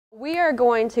We are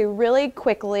going to really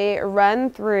quickly run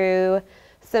through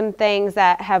some things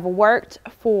that have worked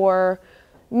for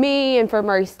me and for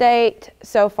Murray State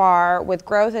so far with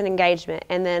growth and engagement,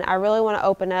 and then I really want to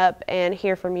open up and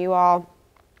hear from you all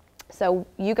so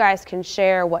you guys can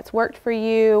share what's worked for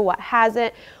you, what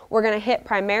hasn't. We're going to hit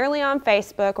primarily on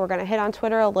Facebook, we're going to hit on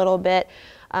Twitter a little bit,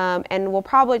 and we'll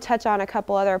probably touch on a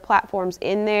couple other platforms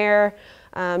in there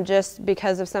just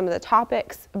because of some of the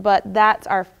topics, but that's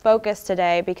our focus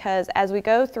today because as we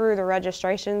go through the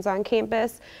registrations on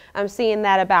campus, I'm seeing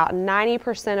that about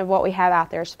 90% of what we have out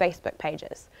there is Facebook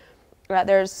pages.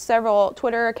 There's several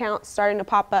Twitter accounts starting to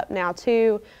pop up now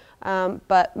too,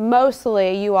 but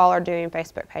mostly you all are doing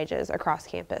Facebook pages across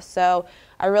campus, so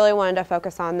I really wanted to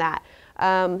focus on that.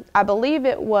 I believe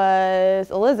it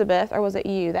was Elizabeth, or was it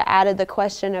you, that added the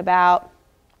question about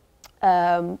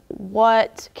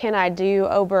what can I do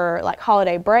over like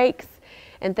holiday breaks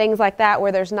and things like that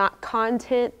where there's not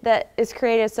content that is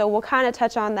created. So we'll kind of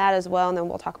touch on that as well, and then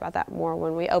we'll talk about that more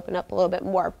when we open up a little bit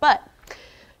more. But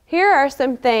here are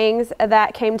some things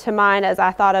that came to mind as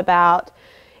I thought about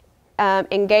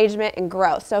engagement and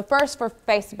growth. So first, for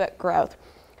Facebook growth,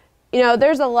 you know,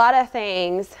 there's a lot of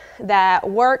things that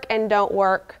work and don't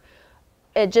work.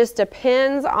 It just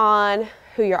depends on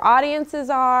who your audiences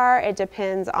are. It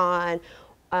depends on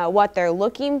what they're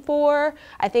looking for.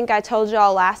 I think I told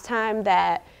y'all last time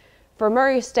that for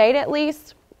Murray State at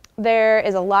least, there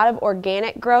is a lot of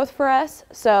organic growth for us.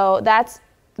 So that's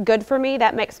good for me.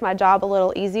 That makes my job a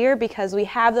little easier because we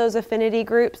have those affinity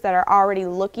groups that are already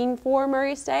looking for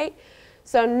Murray State.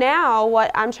 So now what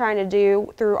I'm trying to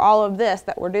do through all of this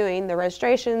that we're doing, the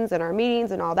registrations and our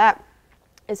meetings and all that,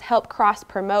 is help cross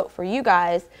promote for you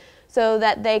guys so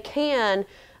that they can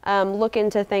look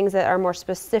into things that are more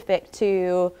specific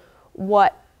to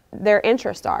what their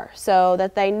interests are, so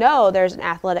that they know there's an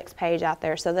athletics page out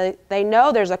there, so that they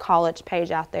know there's a college page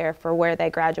out there for where they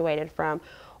graduated from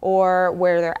or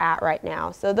where they're at right now.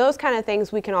 So those kind of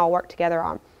things we can all work together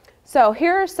on. So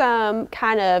here are some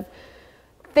kind of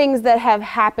things that have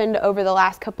happened over the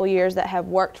last couple years that have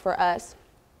worked for us.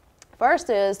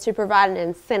 First is to provide an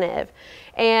incentive.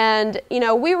 And, you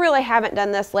know, we really haven't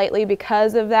done this lately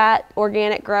because of that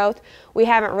organic growth. We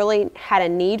haven't really had a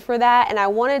need for that. And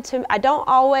I don't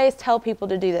always tell people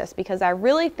to do this because I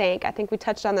think we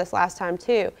touched on this last time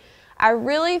too. I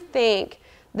really think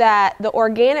that the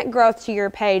organic growth to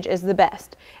your page is the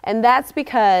best. And that's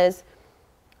because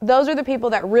those are the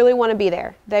people that really want to be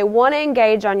there. They want to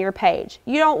engage on your page.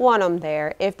 You don't want them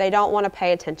there if they don't want to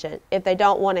pay attention, if they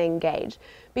don't want to engage.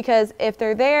 Because if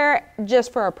they're there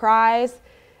just for a prize,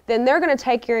 then they're going to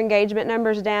take your engagement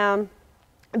numbers down.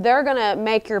 They're going to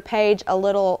make your page a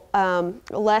little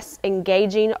less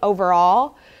engaging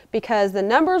overall because the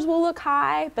numbers will look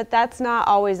high, but that's not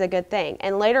always a good thing.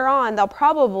 And later on, they'll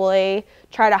probably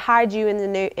try to hide you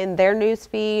in their news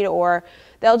feed, or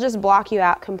they'll just block you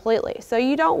out completely. So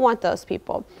you don't want those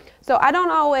people. So I don't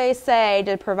always say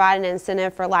to provide an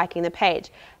incentive for liking the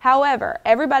page. However,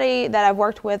 everybody that I've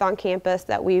worked with on campus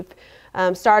that we've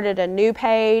started a new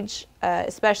page,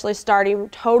 especially starting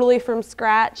totally from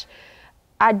scratch,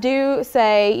 I do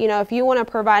say, you know, if you want to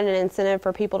provide an incentive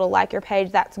for people to like your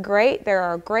page, that's great. There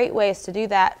are great ways to do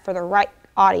that for the right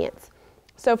audience.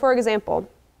 So for example,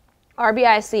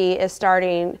 RBIC is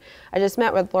starting, I just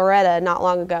met with Loretta not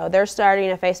long ago. They're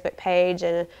starting a Facebook page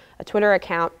and a Twitter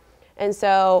account. And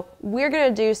so we're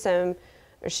going to do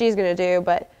she's going to do,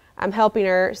 but I'm helping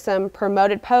her, some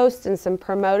promoted posts and some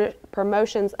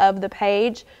promotions of the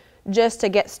page just to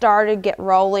get started, get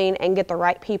rolling, and get the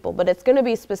right people. But it's going to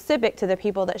be specific to the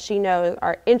people that she knows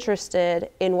are interested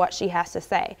in what she has to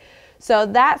say. So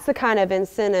that's the kind of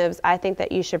incentives I think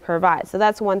that you should provide. So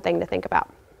that's one thing to think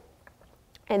about.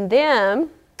 And then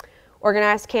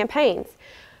organize campaigns.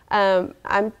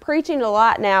 I'm preaching a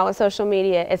lot now with social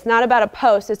media. It's not about a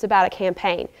post, it's about a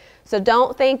campaign. So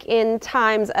don't think in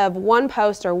times of one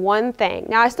post or one thing.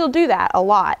 Now I still do that a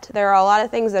lot. There are a lot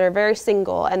of things that are very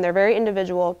single and they're very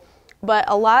individual, but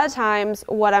a lot of times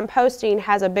what I'm posting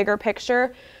has a bigger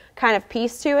picture kind of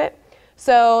piece to it.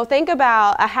 So think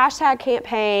about a hashtag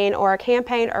campaign or a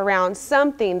campaign around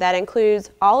something that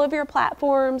includes all of your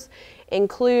platforms,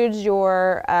 includes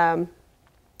your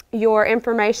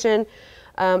information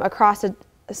across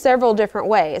several different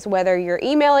ways, whether you're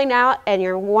emailing out and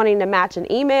you're wanting to match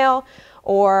an email,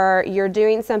 or you're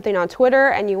doing something on Twitter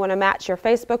and you want to match your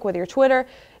Facebook with your Twitter.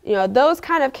 You know, those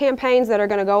kind of campaigns that are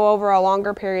going to go over a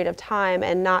longer period of time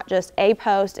and not just a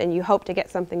post and you hope to get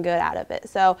something good out of it.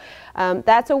 So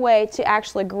that's a way to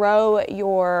actually grow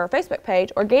your Facebook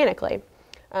page organically.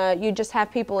 You just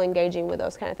have people engaging with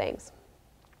those kind of things.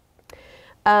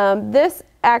 This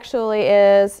actually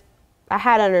is, I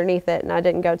had underneath it and I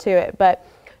didn't go to it, but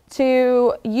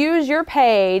to use your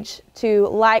page to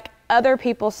like other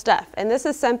people's stuff. And this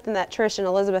is something that Trish and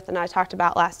Elizabeth and I talked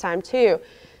about last time too,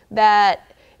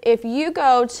 that if you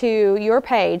go to your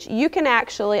page, you can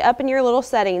actually, up in your little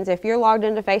settings, if you're logged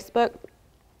into Facebook,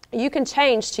 you can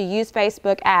change to use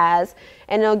Facebook as,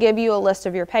 and it'll give you a list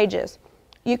of your pages.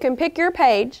 You can pick your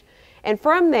page, and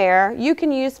from there, you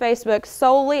can use Facebook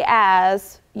solely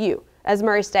as you, as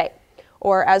Murray State,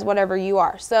 or as whatever you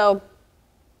are. So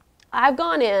I've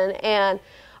gone in and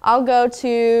I'll go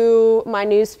to my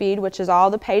news feed, which is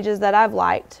all the pages that I've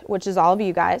liked, which is all of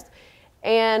you guys.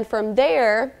 And from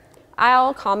there,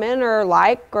 I'll comment or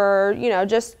like or, you know,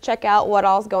 just check out what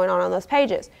all's going on those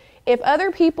pages. If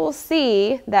other people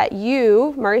see that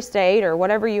you, Murray State or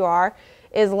whatever you are,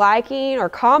 is liking or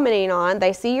commenting on,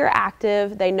 they see you're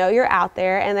active, they know you're out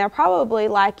there, and they'll probably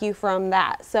like you from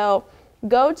that. So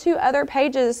go to other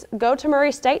pages, go to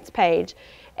Murray State's page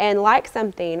and like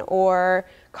something or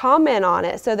comment on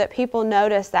it so that people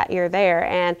notice that you're there,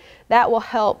 and that will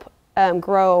help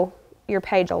grow your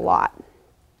page a lot.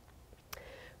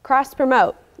 Cross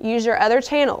promote, use your other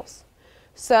channels.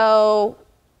 So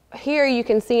here you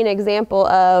can see an example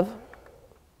of,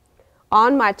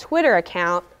 on my Twitter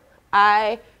account,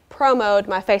 I promoted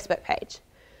my Facebook page.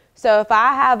 So if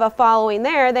I have a following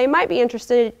there, they might be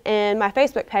interested in my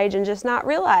Facebook page and just not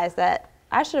realize that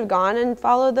I should have gone and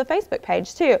followed the Facebook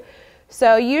page too.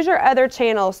 So use your other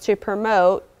channels to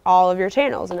promote all of your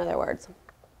channels, in other words.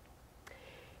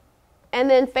 And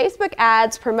then Facebook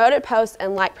ads, promoted posts,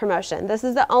 and like promotion. This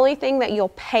is the only thing that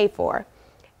you'll pay for.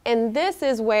 And this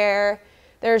is where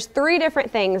there's 3 different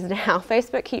things now.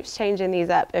 Facebook keeps changing these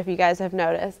up, if you guys have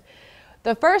noticed.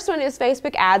 The first one is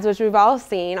Facebook ads, which we've all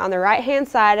seen. On the right-hand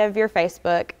side of your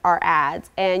Facebook are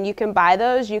ads, and you can buy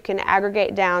those. You can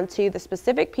aggregate down to the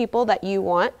specific people that you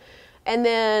want. And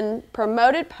then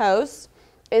promoted posts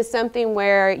is something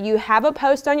where you have a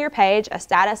post on your page, a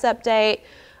status update,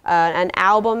 an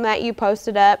album that you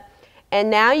posted up, and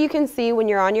now you can see when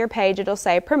you're on your page, it'll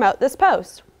say promote this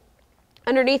post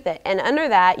underneath it. And under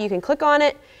that, you can click on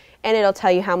it, and it'll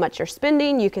tell you how much you're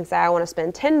spending. You can say, I want to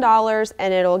spend $10,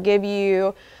 and it'll give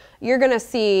you, you're going to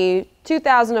see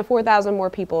 2,000 to 4,000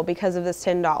 more people because of this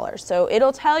 $10. So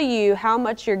it'll tell you how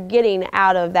much you're getting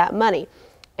out of that money.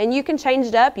 And you can change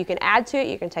it up, you can add to it,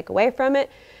 you can take away from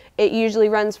it. It usually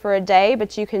runs for a day,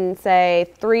 but you can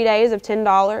say 3 days of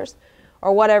 $10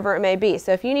 or whatever it may be.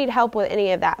 So if you need help with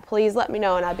any of that, please let me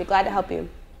know and I'd be glad to help you.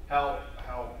 How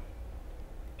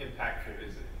impactful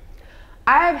is it?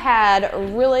 I've had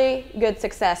really good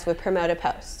success with promoted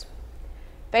posts.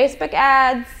 Facebook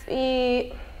ads,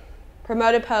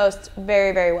 promoted posts,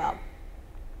 very, very well.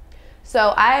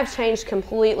 So I have changed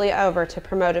completely over to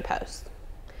promoted posts.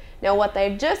 Now what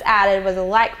they've just added was a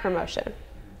like promotion.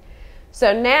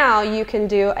 So now you can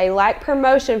do a like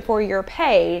promotion for your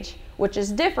page, which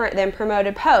is different than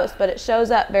promoted posts, but it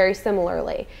shows up very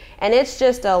similarly. And it's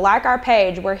just a like our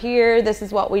page, we're here, this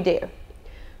is what we do.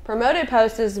 Promoted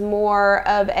posts is more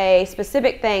of a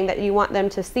specific thing that you want them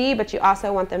to see, but you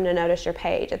also want them to notice your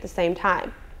page at the same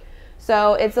time.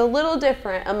 So it's a little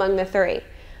different among the 3.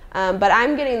 But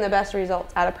I'm getting the best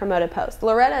results out of promoted posts.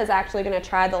 Loretta is actually going to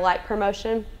try the like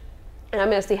promotion, and I'm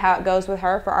going to see how it goes with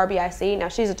her for RBIC. Now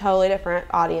she's a totally different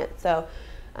audience, so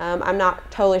I'm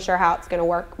not totally sure how it's going to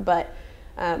work, but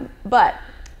I'm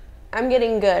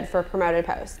getting good for promoted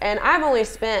posts. And I've only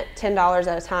spent $10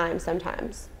 at a time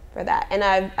sometimes for that. And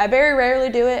I very rarely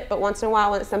do it, but once in a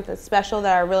while when it's something special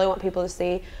that I really want people to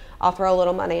see, I'll throw a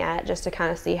little money at it just to kind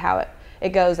of see how it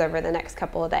goes over the next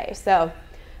couple of days. So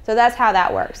that's how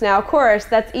that works. Now, of course,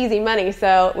 that's easy money.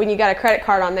 So when you got a credit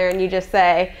card on there and you just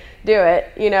say, do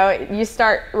it, you know, you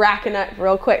start racking up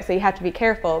real quick. So you have to be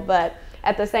careful. But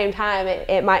at the same time,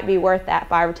 it might be worth that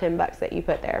 $5 or $10 that you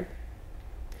put there.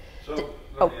 So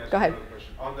go ahead.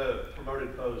 On the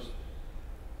promoted post,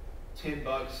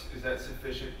 $10, is that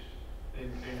sufficient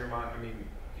in your mind? I mean,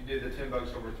 if you did the $10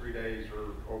 over 3 days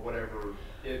or whatever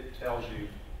it tells you,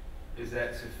 is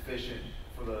that sufficient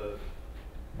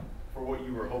for what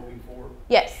you were hoping for?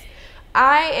 Yes.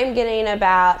 I am getting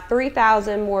about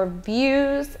 3,000 more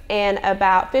views and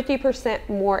about 50%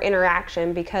 more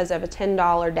interaction because of a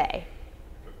 $10 day,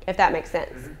 if that makes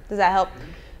sense. Mm-hmm. Does that help?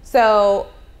 Mm-hmm. So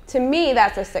to me,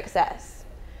 that's a success.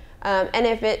 And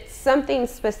if it's something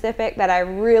specific that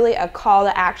a call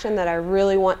to action that I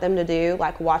really want them to do,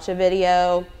 like watch a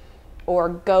video or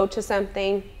go to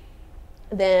something,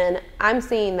 then I'm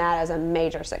seeing that as a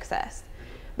major success.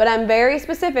 But I'm very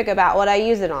specific about what I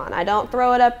use it on. I don't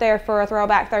throw it up there for a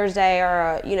Throwback Thursday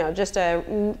or just a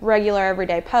regular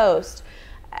everyday post.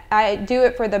 I do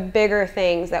it for the bigger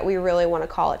things that we really want to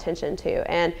call attention to.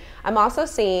 And I'm also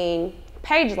seeing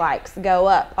page likes go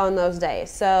up on those days.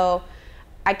 So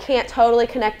I can't totally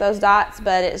connect those dots,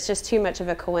 but it's just too much of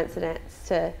a coincidence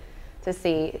to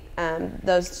see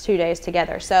those 2 days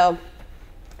together. So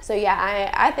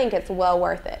yeah, I think it's well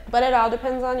worth it. But it all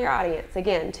depends on your audience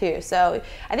again too. So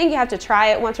I think you have to try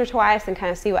it once or twice and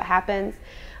kind of see what happens,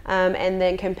 and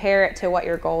then compare it to what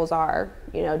your goals are,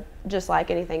 you know, just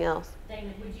like anything else.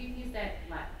 Dana, would you use that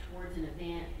like towards an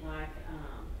event, like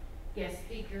guest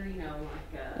speaker, you know,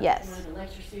 like yes. one of the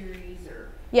lecture series, or?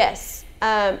 Yes.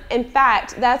 In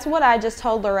fact, that's what I just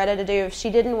told Loretta to do. If she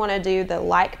didn't want to do the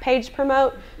like page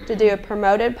promote, to do a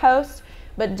promoted post,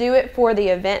 but do it for the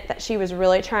event that she was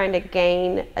really trying to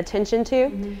gain attention to.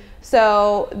 Mm-hmm.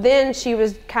 So then she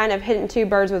was kind of hitting two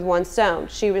birds with one stone.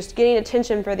 She was getting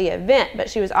attention for the event, but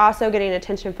she was also getting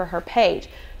attention for her page.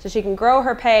 So she can grow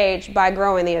her page by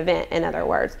growing the event, in other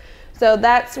words. So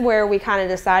that's where we kind of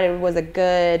decided was a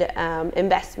good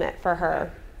investment for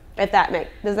her, if that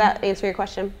does that answer your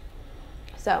question?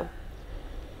 So.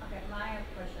 Okay, my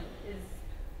question is,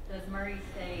 does Murray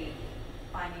State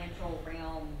financial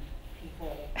realm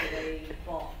people, do they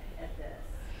balk at this?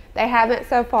 They haven't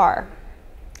so far.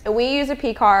 And we use a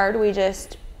P card. We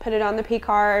just put it on the P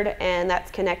card, and that's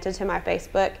connected to my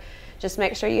Facebook. Just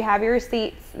make sure you have your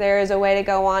receipts. There is a way to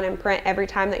go on and print every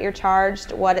time that you're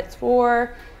charged what it's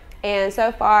for. And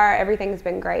so far, everything's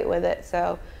been great with it.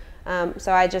 So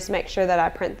I just make sure that I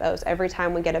print those every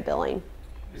time we get a billing.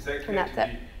 Is that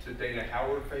connected to Dana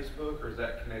Howard Facebook, or is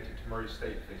that connected to Murray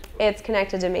State Facebook? It's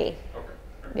connected to me. Okay.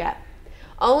 Yeah.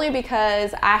 Only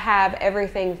because I have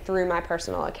everything through my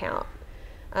personal account.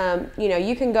 You know,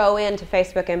 you can go into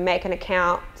Facebook and make an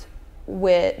account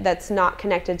that's not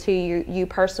connected to you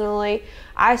personally.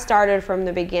 I started from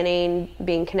the beginning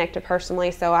being connected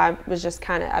personally, so I've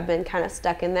been kind of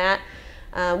stuck in that,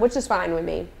 which is fine with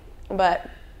me. But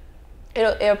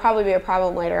it'll probably be a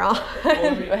problem later on.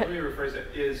 Well, let me rephrase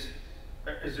that. Is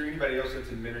there anybody else that's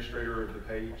administrator of the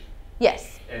page?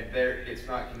 Yes. And it's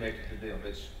not connected to them.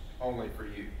 It's only for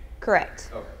you. Correct.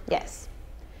 Okay. Yes.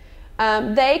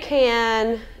 They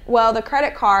can, well, the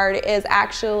credit card is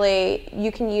actually,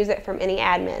 you can use it from any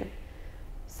admin.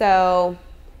 So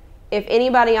if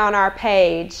anybody on our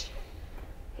page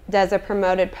does a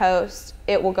promoted post,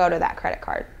 it will go to that credit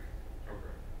card.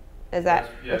 Okay. Is that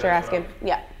what you're asking?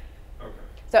 Yeah. Okay.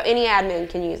 So any admin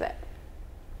can use it.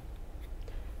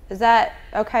 Is that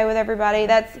okay with everybody?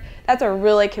 That's a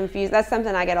really confused, that's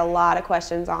something I get a lot of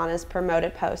questions on, is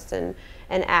promoted posts and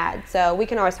ads. So we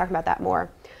can always talk about that more.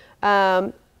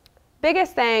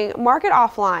 Biggest thing, market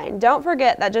offline. Don't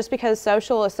forget that just because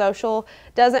social is social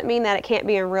doesn't mean that it can't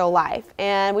be in real life.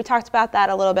 And we talked about that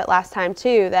a little bit last time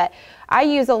too, that I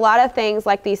use a lot of things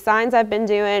like these signs I've been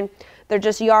doing. They're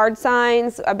just yard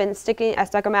signs. I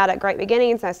stuck them out at Great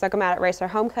Beginnings, and I stuck them out at Racer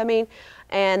Homecoming,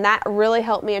 and that really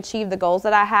helped me achieve the goals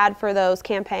that I had for those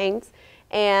campaigns.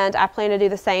 And I plan to do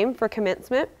the same for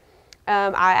commencement.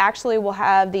 I actually will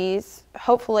have these,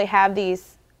 hopefully have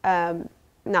these,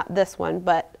 not this one,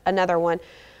 but another one,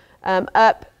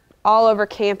 up all over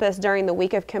campus during the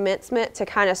week of commencement to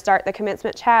kind of start the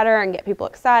commencement chatter and get people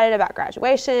excited about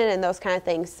graduation and those kind of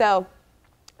things. So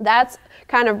that's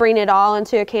kind of bringing it all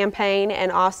into a campaign,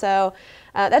 and also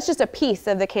that's just a piece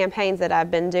of the campaigns that I've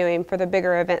been doing for the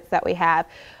bigger events that we have.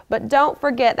 But don't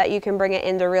forget that you can bring it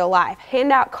into real life.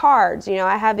 Hand out cards. You know,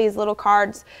 I have these little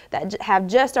cards that have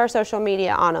just our social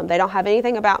media on them. They don't have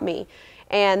anything about me.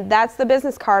 And that's the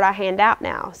business card I hand out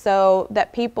now, so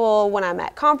that people, when I'm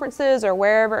at conferences or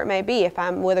wherever it may be, if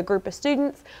I'm with a group of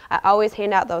students, I always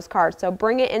hand out those cards. So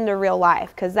bring it into real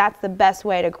life, because that's the best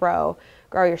way to grow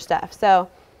your stuff. So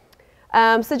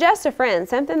suggest to friends,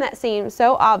 something that seems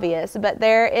so obvious, but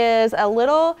there is a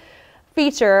little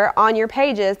feature on your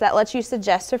pages that lets you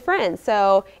suggest to friends.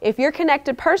 So if you're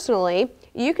connected personally,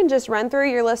 you can just run through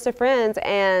your list of friends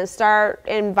and start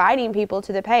inviting people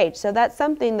to the page. So that's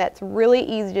something that's really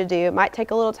easy to do. It might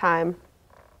take a little time.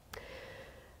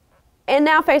 And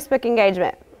now Facebook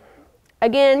engagement.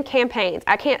 Again, campaigns.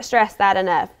 I can't stress that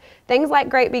enough. Things like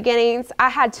Great Beginnings. I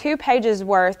had 2 pages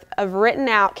worth of written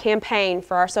out campaign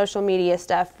for our social media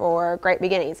stuff for Great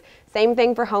Beginnings. Same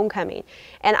thing for Homecoming.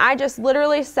 And I just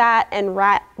literally sat and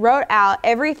wrote out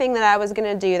everything that I was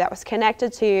going to do that was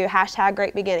connected to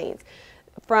 #GreatBeginnings.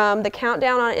 From the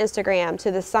countdown on Instagram,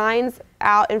 to the signs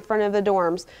out in front of the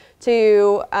dorms,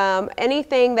 to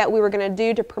anything that we were going to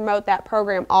do to promote that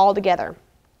program all together.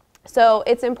 So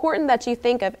it's important that you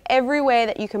think of every way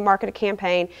that you can market a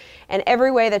campaign and every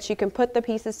way that you can put the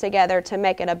pieces together to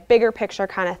make it a bigger picture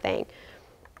kind of thing.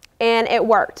 And it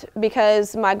worked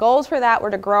because my goals for that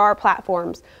were to grow our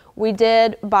platforms. We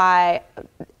did by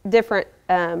different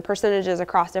percentages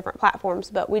across different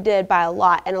platforms, but we did by a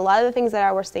lot. And a lot of the things that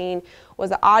I was seeing was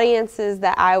the audiences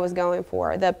that I was going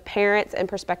for, the parents and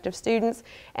prospective students,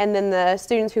 and then the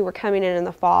students who were coming in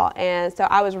the fall. And so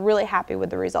I was really happy with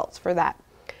the results for that.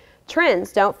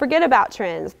 Trends, don't forget about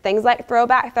trends. Things like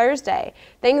Throwback Thursday,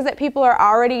 things that people are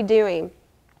already doing.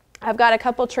 I've got a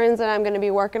couple trends that I'm going to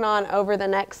be working on over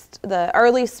the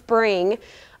early spring.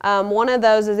 One of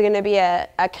those is going to be a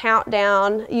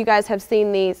countdown. You guys have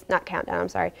seen these, not countdown, I'm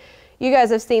sorry. You guys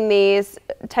have seen these,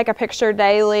 take a picture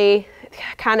daily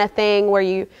kind of thing where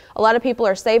a lot of people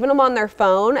are saving them on their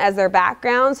phone as their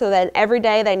background so that every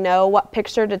day they know what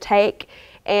picture to take.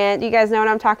 And you guys know what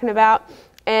I'm talking about?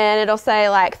 And it'll say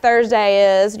like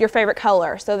Thursday is your favorite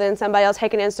color. So then somebody will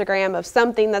take an Instagram of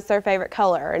something that's their favorite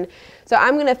color. And so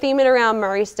I'm going to theme it around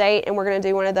Murray State, and we're going to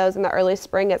do one of those in the early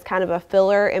spring. It's kind of a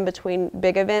filler in between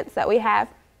big events that we have.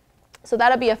 So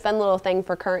that'll be a fun little thing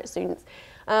for current students.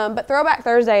 But Throwback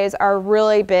Thursdays are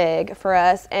really big for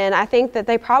us, and I think that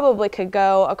they probably could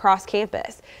go across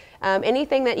campus.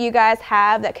 Anything that you guys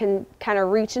have that can kind of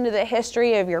reach into the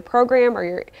history of your program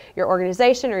or your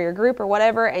organization or your group or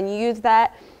whatever and use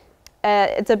that,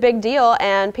 it's a big deal,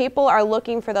 and people are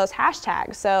looking for those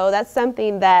hashtags. So that's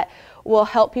something that will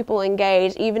help people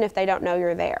engage even if they don't know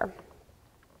you're there.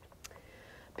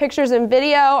 Pictures and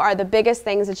video are the biggest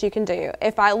things that you can do.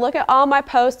 If I look at all my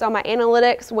posts on my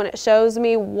analytics, when it shows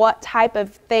me what type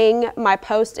of thing my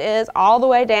post is, all the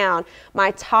way down,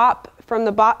 my top, from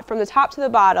the top to the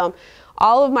bottom,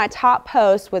 all of my top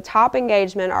posts with top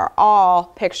engagement are all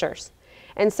pictures.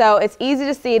 And so it's easy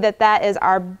to see that that is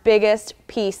our biggest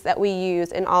piece that we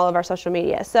use in all of our social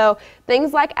media. So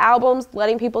things like albums,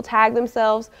 letting people tag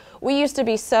themselves. We used to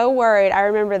be so worried, I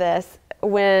remember this,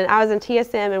 when I was in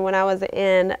TSM and when I was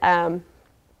in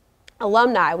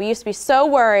alumni, we used to be so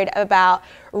worried about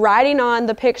writing on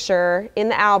the picture in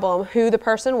the album who the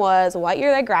person was, what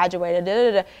year they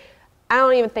graduated, I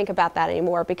don't even think about that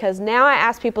anymore because now I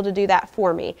ask people to do that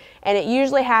for me, and it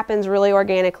usually happens really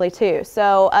organically too.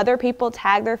 So other people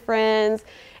tag their friends,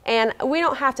 and we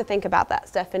don't have to think about that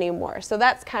stuff anymore. So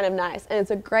that's kind of nice, and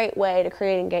it's a great way to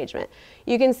create engagement.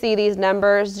 You can see these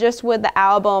numbers just with the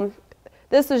album.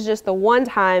 This was just the one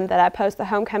time that I post the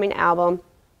homecoming album,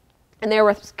 and there were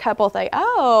a couple saying,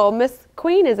 oh, Miss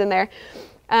Queen is in there.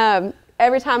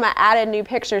 Every time I added new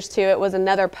pictures to it was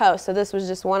another post, so this was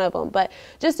just one of them. But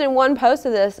just in one post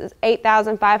of this is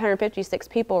 8,556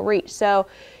 people reached. So,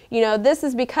 you know, this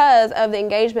is because of the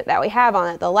engagement that we have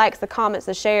on it, the likes, the comments,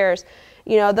 the shares.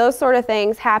 You know, those sort of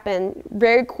things happen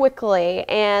very quickly,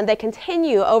 and they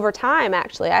continue over time,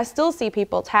 actually. I still see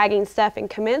people tagging stuff in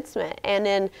commencement and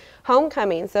in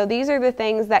homecoming. So these are the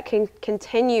things that can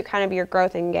continue kind of your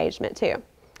growth and engagement too.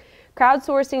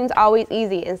 Crowdsourcing is always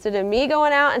easy. Instead of me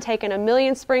going out and taking a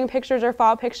million spring pictures or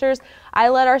fall pictures, I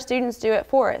let our students do it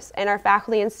for us and our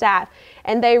faculty and staff.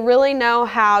 And they really know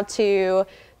how to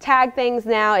tag things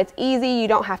now. It's easy. You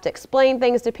don't have to explain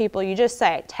things to people. You just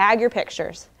say, tag your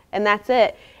pictures, and that's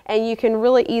it. And you can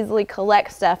really easily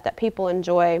collect stuff that people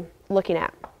enjoy looking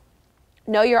at.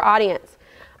 Know your audience.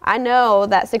 I know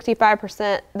that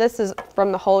 65%, this is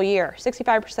from the whole year,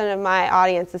 65% of my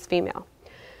audience is female.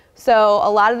 So a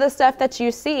lot of the stuff that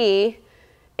you see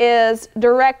is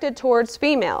directed towards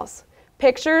females.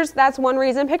 Pictures, that's one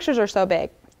reason pictures are so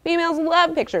big. Females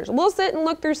love pictures. We'll sit and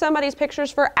look through somebody's pictures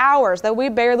for hours that we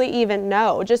barely even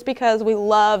know just because we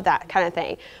love that kind of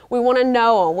thing. We want to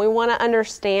know them. We want to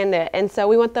understand it. And so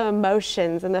we want the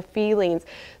emotions and the feelings.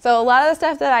 So a lot of the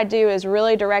stuff that I do is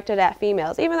really directed at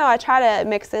females, even though I try to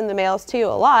mix in the males too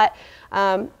a lot.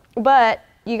 But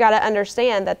you got to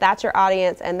understand that that's your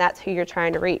audience and that's who you're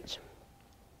trying to reach.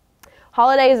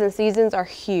 Holidays and seasons are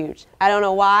huge. I don't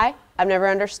know why. I've never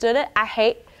understood it.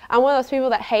 I'm one of those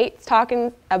people that hates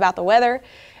talking about the weather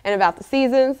and about the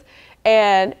seasons,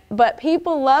 but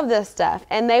people love this stuff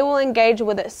and they will engage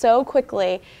with it so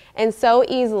quickly and so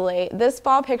easily. This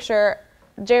fall picture,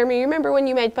 Jeremy, you remember when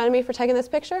you made fun of me for taking this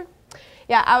picture?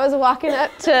 Yeah, I was walking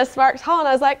up to Sparks Hall and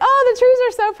I was like, oh, the trees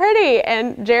are so pretty.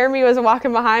 And Jeremy was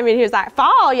walking behind me and he was like,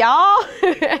 fall, y'all.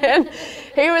 And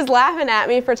he was laughing at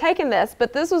me for taking this.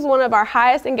 But this was one of our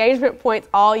highest engagement points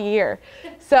all year.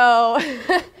 So,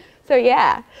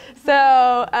 yeah.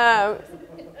 So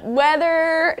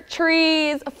weather,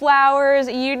 trees, flowers,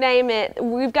 you name it.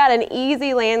 We've got an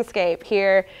easy landscape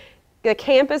here. The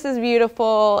campus is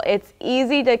beautiful. It's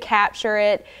easy to capture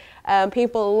it.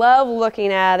 People love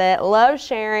looking at it, love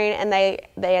sharing, and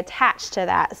they attach to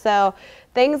that. So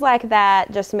things like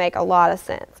that just make a lot of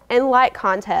sense. And like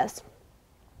contests.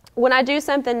 when I do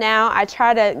something now, I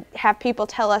try to have people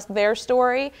tell us their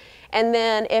story, and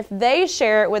then if they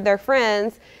share it with their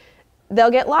friends,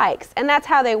 they'll get likes, and that's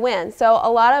how they win. So a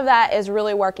lot of that is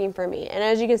really working for me. And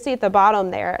as you can see at the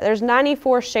bottom there, there's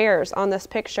 94 shares on this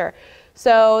picture.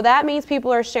 So that means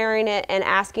people are sharing it and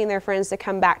asking their friends to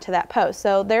come back to that post.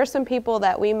 So there's some people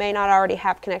that we may not already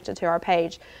have connected to our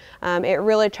page. It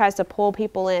really tries to pull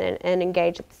people in and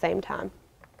engage at the same time.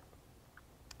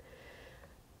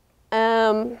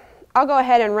 I'll go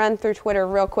ahead and run through Twitter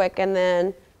real quick, and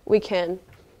then we can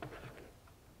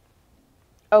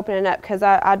open it up because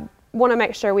I want to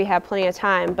make sure we have plenty of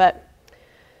time. But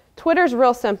Twitter's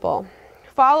real simple.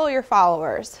 Follow your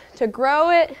followers. To grow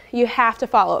it, you have to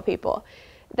follow people.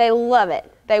 They love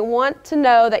it. They want to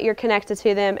know that you're connected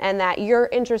to them and that you're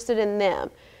interested in them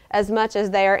as much as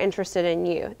they are interested in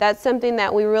you. That's something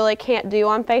that we really can't do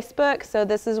on Facebook, so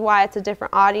this is why it's a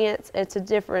different audience.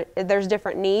 There's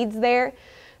different needs there.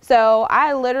 So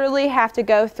I literally have to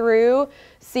go through,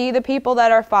 see the people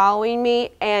that are following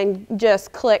me, and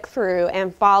just click through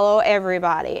and follow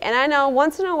everybody. And I know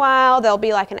once in a while there'll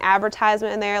be like an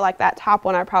advertisement in there, like that top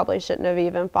one I probably shouldn't have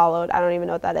even followed. I don't even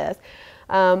know what that is.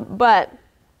 But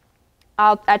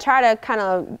I try to kind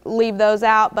of leave those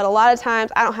out, but a lot of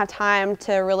times I don't have time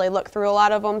to really look through a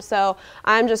lot of them, so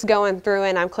I'm just going through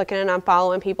and I'm clicking and I'm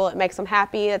following people. It makes them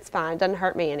happy. It's fine. Doesn't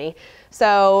hurt me any.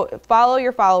 So follow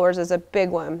your followers is a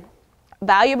big one.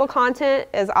 Valuable content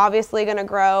is obviously going to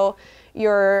grow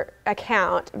your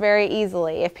account very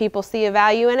easily. If people see a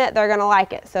value in it, they're going to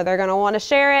like it. So they're going to want to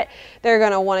share it. They're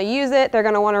going to want to use it. They're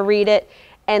going to want to read it.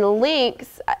 And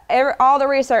links, all the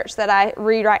research that I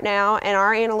read right now, and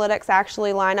our analytics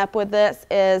actually line up with this,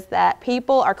 is that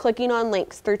people are clicking on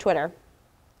links through Twitter.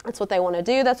 That's what they want to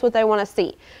do. That's what they want to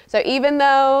see. So even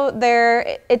though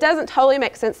it doesn't totally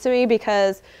make sense to me,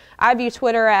 because I view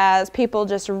Twitter as people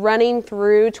just running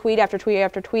through tweet after tweet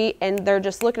after tweet, and they're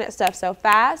just looking at stuff so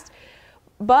fast.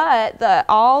 But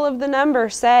all of the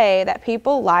numbers say that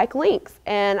people like links,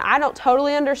 and I don't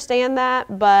totally understand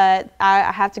that, but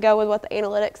I have to go with what the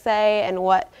analytics say and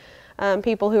what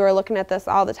people who are looking at this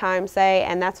all the time say,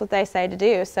 and that's what they say to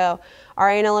do. So our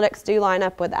analytics do line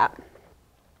up with that.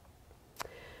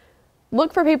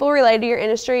 Look for people related to your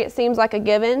industry. It seems like a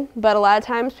given, but a lot of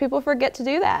times people forget to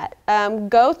do that.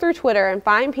 Go through Twitter and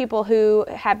find people who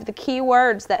have the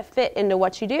keywords that fit into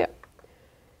what you do.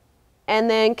 And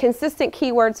then consistent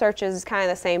keyword searches is kind of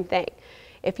the same thing.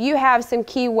 If you have some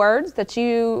keywords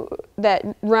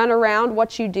that run around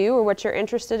what you do or what you're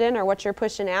interested in or what you're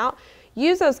pushing out,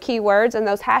 use those keywords and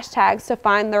those hashtags to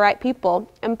find the right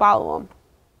people and follow them.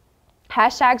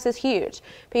 Hashtags is huge.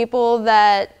 People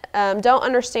that don't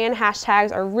understand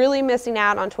hashtags are really missing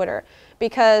out on Twitter,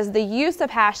 because the use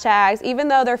of hashtags, even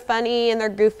though they're funny and they're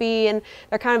goofy and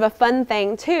they're kind of a fun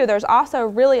thing too, there's also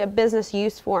really a business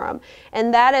use for them,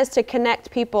 and that is to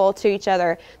connect people to each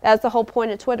other. That's the whole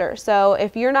point of Twitter. So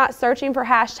if you're not searching for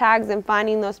hashtags and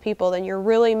finding those people, then you're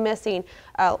really missing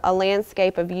a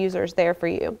landscape of users there for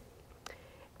you.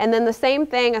 And then the same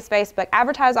thing as Facebook,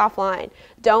 advertise offline.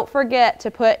 Don't forget to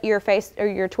put your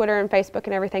Twitter and Facebook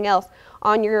and everything else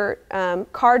on your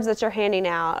cards that you're handing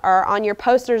out, or on your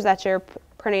posters that you're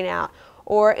printing out,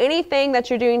 or anything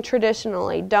that you're doing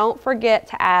traditionally. Don't forget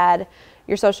to add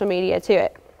your social media to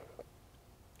it.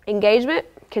 Engagement,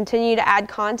 continue to add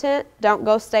content. Don't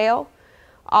go stale.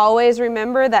 Always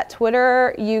remember that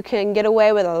Twitter, you can get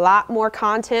away with a lot more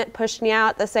content pushing out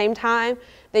at the same time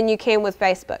than you can with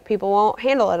Facebook. People won't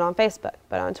handle it on Facebook,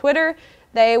 but on Twitter,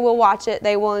 they will watch it,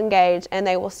 they will engage, and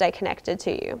they will stay connected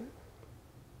to you.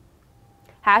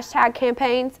 Hashtag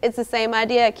campaigns, it's the same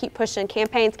idea. Keep pushing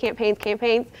campaigns, campaigns,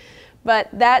 campaigns, but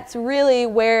that's really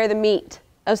where the meat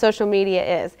of social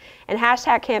media is. And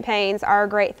hashtag campaigns are a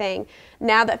great thing.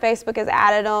 Now that Facebook has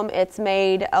added them, it's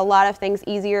made a lot of things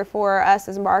easier for us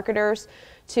as marketers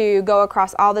to go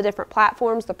across all the different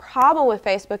platforms. The problem with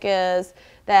Facebook is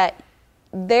that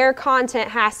their content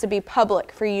has to be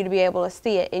public for you to be able to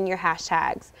see it in your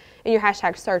hashtags, in your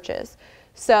hashtag searches.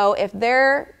 So if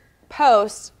their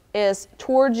post is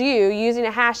towards you using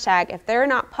a hashtag, if they're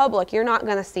not public, you're not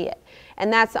going to see it.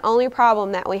 And that's the only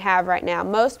problem that we have right now.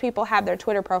 Most people have their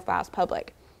Twitter profiles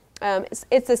public.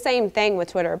 It's the same thing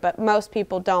with Twitter, but most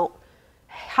people don't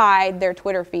hide their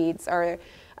Twitter feeds or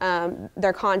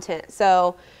their content.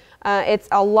 So it's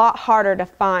a lot harder to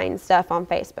find stuff on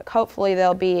Facebook. Hopefully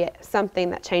there'll be something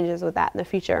that changes with that in the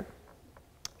future.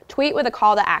 Tweet with a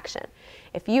call to action.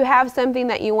 If you have something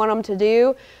that you want them to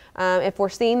do, if we're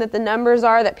seeing that the numbers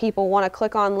are that people want to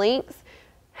click on links,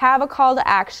 have a call to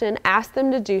action, ask them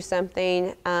to do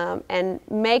something, and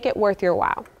make it worth your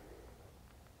while.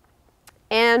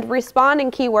 And respond in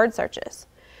keyword searches.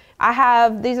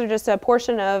 these are just a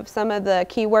portion of some of the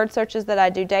keyword searches that I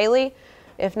do daily,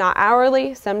 if not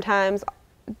hourly, sometimes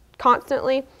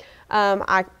constantly.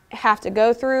 I have to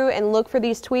go through and look for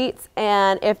these tweets,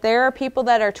 and if there are people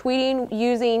that are tweeting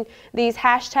using these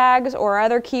hashtags or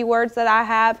other keywords that I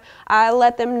have, I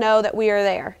let them know that we are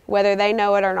there, whether they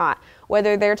know it or not,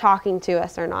 whether they're talking to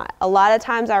us or not. A lot of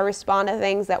times I respond to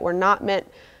things that were not meant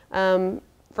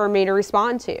for me to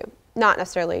respond to. Not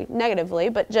necessarily negatively,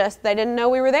 but just they didn't know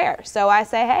we were there. So I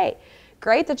say, hey,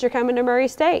 great that you're coming to Murray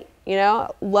State. You know,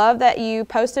 love that you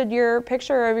posted your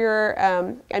picture of your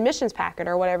admissions packet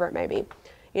or whatever it may be.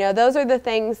 You know, those are the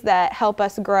things that help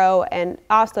us grow and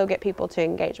also get people to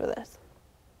engage with us.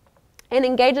 And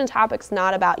engage in topics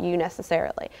not about you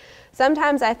necessarily.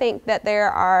 Sometimes I think that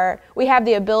we have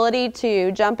the ability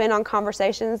to jump in on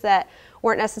conversations that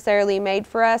weren't necessarily made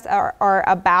for us or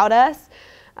about us.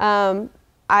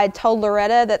 I told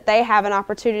Loretta that they have an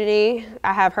opportunity.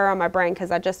 I have her on my brain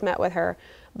because I just met with her.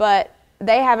 But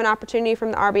they have an opportunity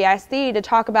from the RBIC to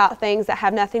talk about things that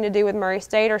have nothing to do with Murray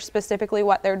State or specifically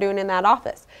what they're doing in that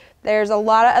office. There's a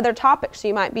lot of other topics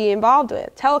you might be involved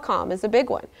with. Telecom is a big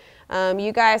one.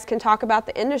 You guys can talk about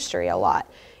the industry a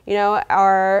lot. You know,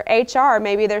 our HR,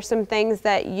 maybe there's some things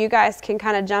that you guys can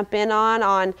kind of jump in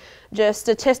on just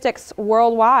statistics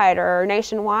worldwide or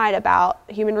nationwide about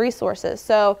human resources.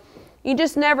 So you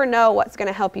just never know what's going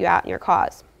to help you out in your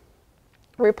cause.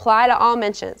 Reply to all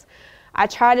mentions. I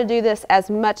try to do this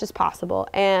as much as possible,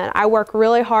 and I work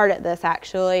really hard at this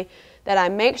actually, that I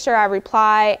make sure I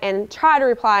reply and try to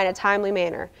reply in a timely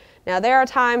manner. Now there are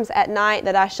times at night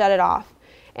that I shut it off,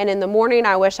 and in the morning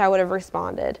I wish I would have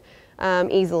responded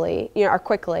easily, you know, or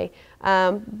quickly.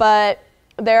 But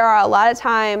there are a lot of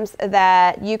times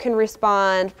that you can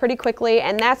respond pretty quickly,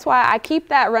 and that's why I keep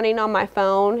that running on my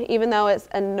phone, even though it's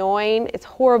annoying. It's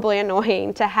horribly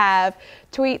annoying to have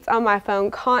tweets on my phone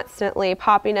constantly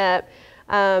popping up,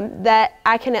 that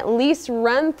I can at least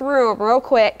run through them real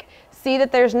quick, see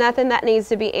that there's nothing that needs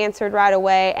to be answered right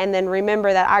away, and then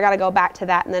remember that I got to go back to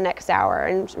that in the next hour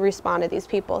and respond to these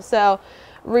people. So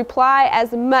reply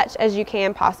as much as you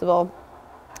can possible.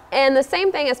 And the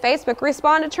same thing as Facebook,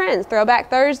 respond to trends, Throwback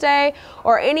Thursday,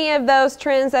 or any of those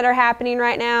trends that are happening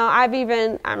right now. I'm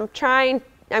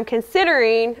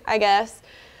considering, I guess,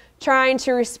 trying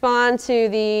to respond to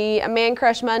the Man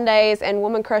Crush Mondays and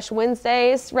Woman Crush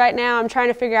Wednesdays right now. I'm trying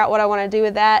to figure out what I want to do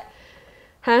with that.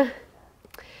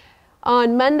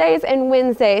 On Mondays and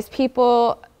Wednesdays,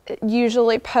 people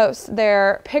usually post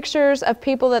their pictures of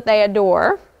people that they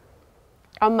adore.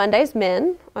 On Mondays,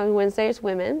 men. On Wednesdays,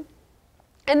 women.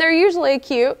 And they're usually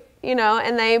cute, you know,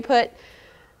 and they put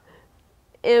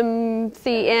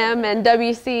MCM and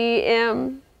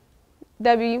WCM,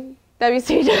 WCW.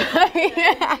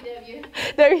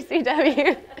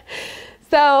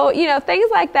 So, you know,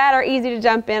 things like that are easy to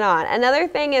jump in on. Another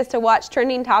thing is to watch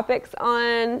trending topics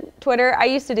on Twitter. I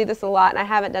used to do this a lot, and I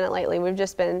haven't done it lately. We've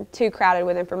just been too crowded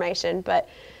with information. But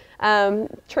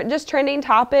just trending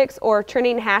topics or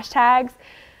trending hashtags.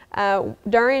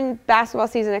 During basketball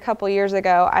season a couple years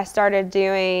ago, I started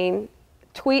doing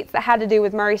tweets that had to do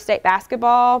with Murray State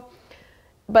basketball,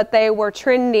 but they were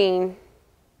trending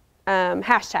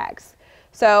hashtags.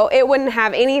 So it wouldn't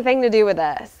have anything to do with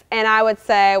us. And I would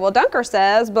say, well, Dunker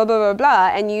says blah, blah, blah,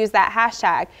 blah, and use that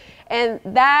hashtag. And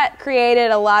that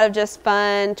created a lot of just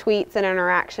fun tweets and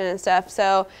interaction and stuff.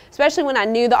 So especially when I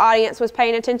knew the audience was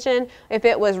paying attention, if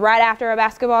it was right after a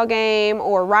basketball game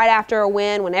or right after a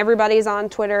win when everybody's on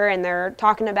Twitter and they're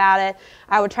talking about it,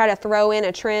 I would try to throw in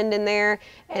a trend in there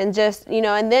and just, you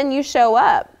know, and then you show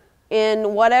up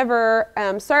in whatever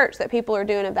search that people are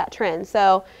doing of that trend.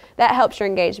 So that helps your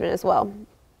engagement as well.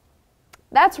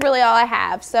 That's really all I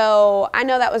have. So I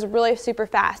know that was really super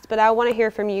fast, but I want to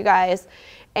hear from you guys.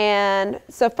 And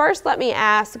so first let me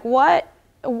ask, what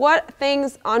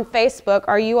things on Facebook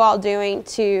are you all doing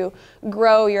to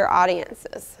grow your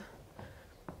audiences?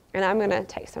 And I'm going to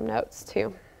take some notes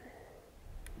too.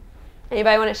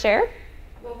 Anybody want to share?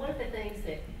 Well, one of the things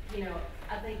that, you know,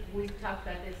 I think we talked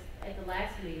about this at the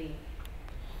last meeting,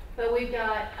 but we've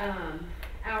got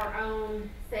our own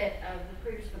set of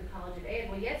recruiters for the College of Ed.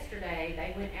 Well, yesterday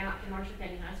they went out to Marshall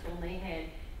County High School and they had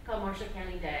called Marshall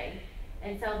County Day.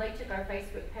 And so they took our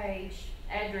Facebook page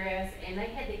address and they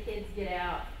had the kids get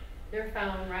out their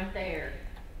phone right there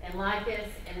and like us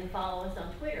and then follow us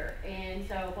on Twitter. And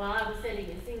so while I was sitting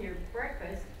at senior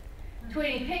breakfast,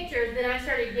 tweeting pictures, then I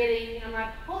started getting, I'm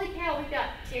like, holy cow, we've got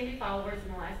 10 new followers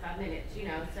in the last 5 minutes, you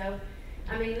know. So,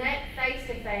 I mean, that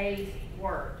face-to-face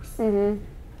works. Mm-hmm.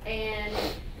 And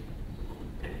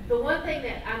The one thing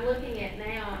that I'm looking at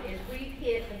now is we've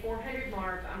hit the 400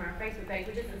 mark on our Facebook page,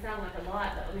 which doesn't sound like a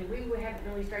lot, but I mean, we haven't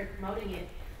really started promoting it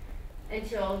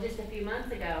until just a few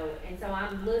months ago. And so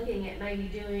I'm looking at maybe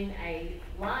doing a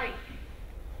like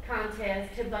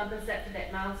contest to bump us up to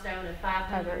that milestone of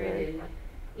 500 and,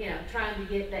 you know, trying to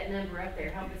get that number up there,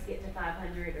 help us get to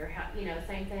 500 or, you know,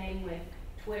 same thing with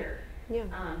Twitter. Yeah.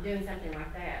 Doing something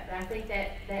like that. But I think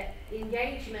that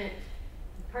engagement,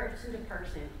 person to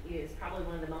person, is probably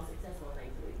one of the most successful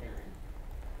things that we've done.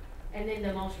 And then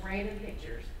the most random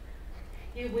pictures.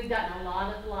 We've gotten a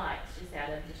lot of likes just out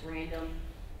of just random,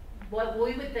 what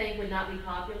we would think would not be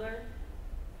popular,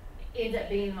 ends up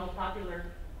being the most popular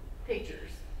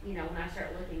pictures, you know, when I start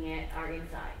looking at our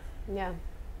insights. Yeah.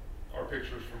 Our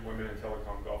pictures from Women in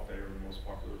Telecom Golf Day are the most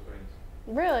popular things.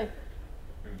 Really?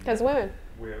 Because women.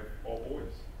 We have all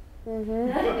boys. Mm-hmm.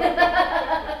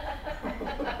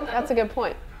 That's a good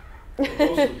point. Most of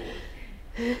the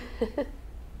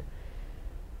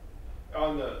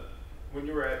boys. When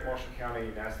you were at Marshall County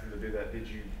and asked them to do that, did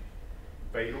you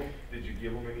bait them? Did you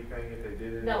give them anything if they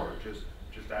did it? No. Or just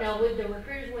ask No, them? the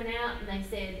recruiters went out and they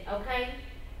said, okay,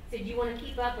 said you want to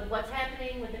keep up with what's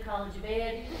happening with the College of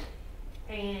Ed,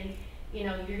 and, you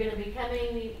know, you're going to be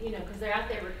coming, you know, because they're out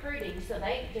there recruiting, so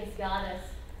they just got us,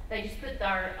 they just put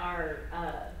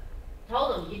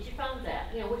told them, get your phones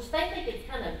out, you know, which they think it's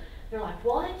kind of, they're like,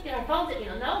 what, get our phones out, you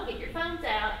know, no, get your phones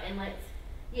out and let's,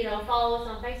 you know, follow us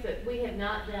on Facebook. We have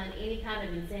not done any kind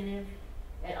of incentive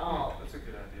at all. That's a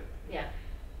good idea. Yeah,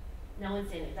 no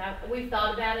incentives. We've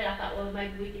thought about it. I thought, well,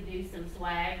 maybe we could do some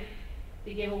swag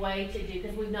to give away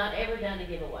because we've not ever done a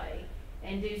giveaway,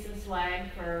 and do some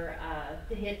swag for,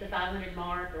 to hit the 500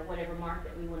 mark or whatever mark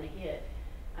that we want to hit.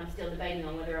 I'm still debating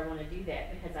on whether I want to do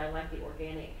that because I like the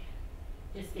organic,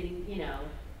 just getting, you know,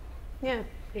 Yeah.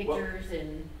 pictures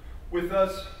and. With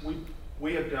us,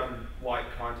 we have done like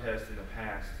contests in the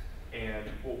past, and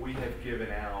what we have given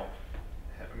out,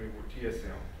 I mean, we're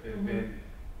TSM, have been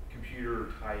computer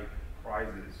type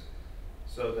prizes,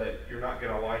 so that you're not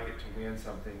going to like it to win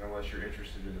something unless you're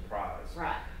interested in the prize.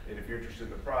 Right. And if you're interested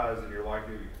in the prize, then you're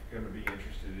likely going to be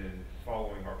interested in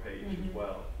following our page as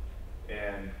well.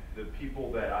 And the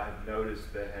people that I've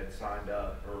noticed that had signed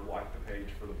up or liked the page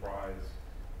for the prize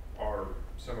are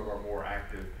some of our more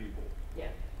active people. Yeah.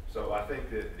 So I think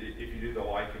that if you do the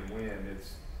like and win,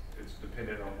 it's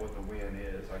dependent on what the win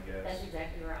is, I guess. That's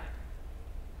exactly right.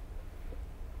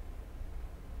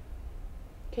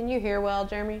 Can you hear well,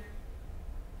 Jeremy?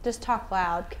 Just talk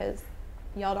loud because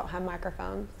y'all don't have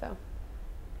microphones, so.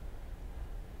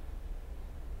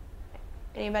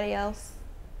 Anybody else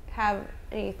have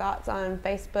any thoughts on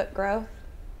Facebook growth?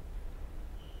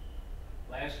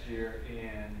 Last year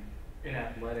in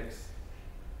athletics,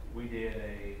 we did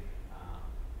a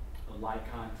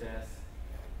like contest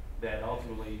that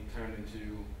ultimately turned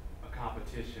into a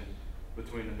competition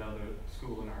between another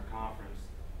school in our conference.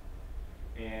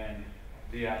 And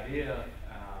the idea,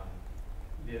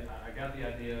 I got the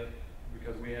idea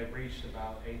because we have reached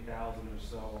about 8,000 or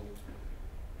so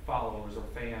followers or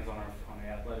fans on the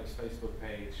athletics Facebook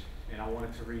page, and I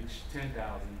wanted to reach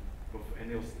 10,000,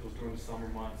 and it was during the summer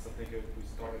months. I think we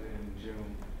started in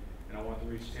June, and I wanted to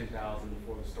reach 10,000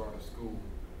 before the start of school.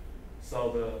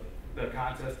 So the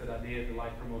contest that I did, the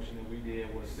like promotion that we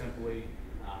did, was simply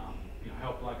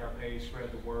help like our page, spread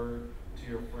the word to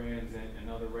your friends and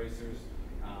other racers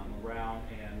around.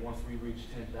 And once we reach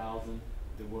 10,000,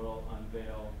 then we'll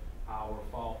unveil our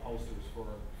fall posters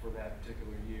for that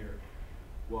particular year.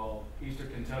 Well, Eastern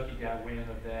Kentucky got wind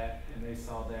of that, and they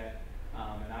saw that,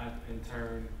 and I in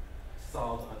turn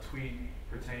saw a tweet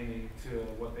pertaining to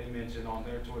what they mentioned on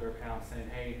their Twitter account, saying,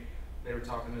 hey, they were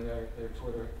talking to their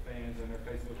Twitter fans and their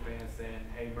Facebook fans, saying,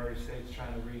 hey, Murray State's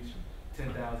trying to reach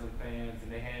 10,000 fans,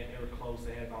 and they were close.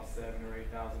 They had about 7,000 or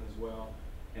 8,000 as well,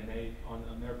 and they on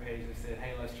their page they said,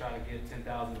 hey, let's try to get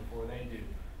 10,000 before they do.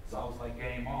 So I was like,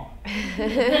 game on.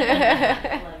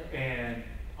 And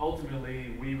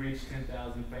ultimately, we reached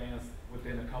 10,000 fans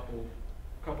within a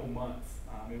couple months.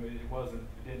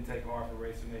 It didn't take hard for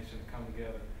Racer Nation to come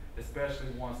together,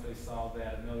 especially once they saw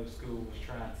that another school was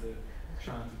trying to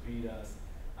beat us.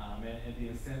 And the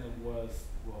incentive was,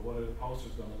 well, what are the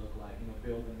posters going to look like?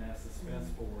 Building that suspense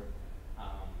for it.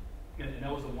 And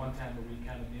that was the one time that we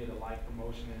kind of did a like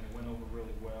promotion, and it went over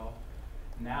really well.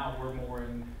 Now we're more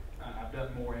I've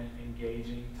done more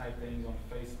engaging type things on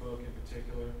Facebook in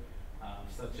particular,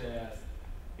 such as,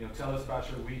 tell us about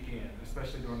your weekend,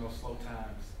 especially during those slow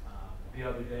times. The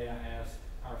other day I asked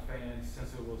our fans,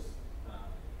 since it was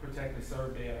Protect and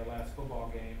Serve Day at our last football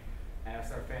game, I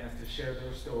asked our fans to share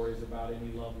their stories about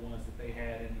any loved ones that they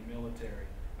had in the military.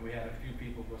 And we had a few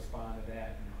people respond to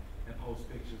that. And and post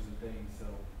pictures and things. So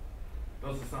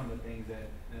those are some of the things that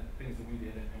we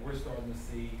did, and we're starting to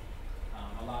see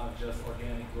a lot of just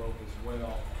organic growth as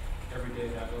well. Every day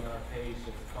that I go to our page,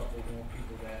 there's a couple more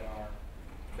people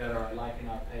that are liking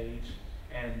our page.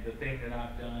 And the thing that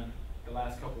I've done the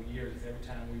last couple of years is every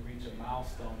time we reach a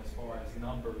milestone as far as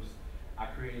numbers, I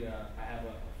have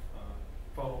a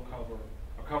photo cover,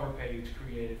 a cover page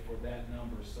created for that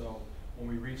number. So when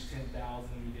we reached 10,000,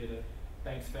 we did a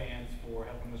thanks fans for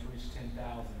helping us reach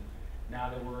 10,000. Now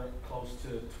that we're close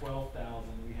to 12,000,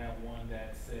 we have one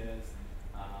that says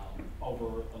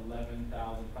over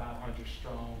 11,500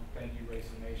 strong. Thank you,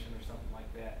 Racer Nation, or something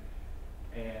like that.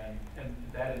 And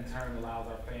that in turn allows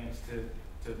our fans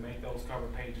to make those cover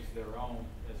pages their own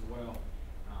as well.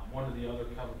 One of the other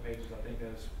cover pages I think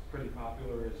that's pretty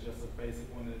popular is just a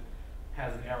basic one that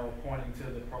has an arrow pointing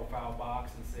to the profile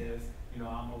box and says, you know,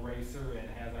 I'm a racer, and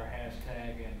has our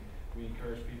hashtag, and we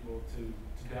encourage people to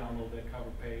download that cover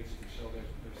page to show their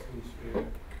school spirit.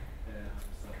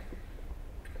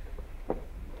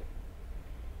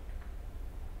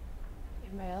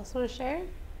 Anybody else want to share?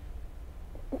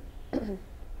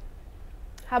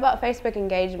 How about Facebook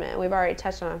engagement? We've already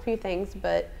touched on a few things,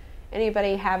 but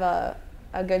anybody have a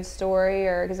good story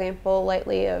or example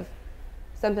lately of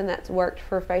something that's worked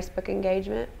for Facebook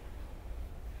engagement?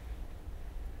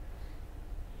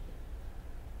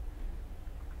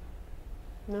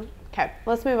 No? Okay,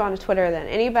 let's move on to Twitter then.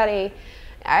 Anybody,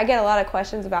 I get a lot of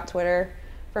questions about Twitter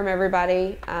from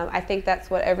everybody. I think that's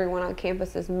what everyone on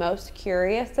campus is most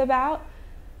curious about.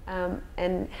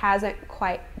 And hasn't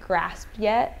quite grasped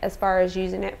yet as far as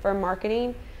using it for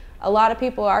marketing. A lot of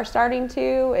people are starting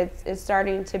to. It's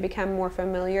starting to become more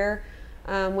familiar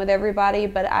with everybody,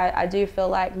 but I do feel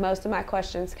like most of my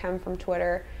questions come from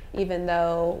Twitter, even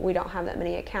though we don't have that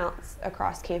many accounts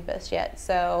across campus yet.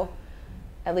 So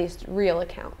at least real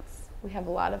accounts. We have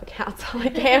a lot of accounts on the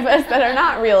campus that are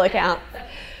not real accounts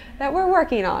that we're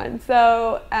working on.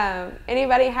 So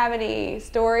anybody have any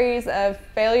stories of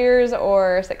failures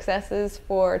or successes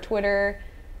for Twitter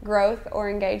growth or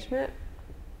engagement?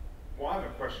 Well, I have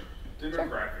a question.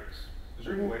 Demographics. Is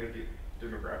there any way to get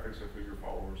demographics of who your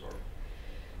followers are?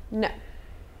 No.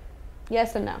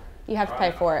 Yes and no. You have to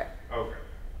pay for it. Okay.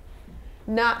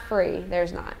 Not free.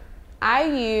 There's not. I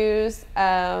use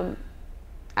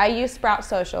Sprout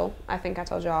Social. I think I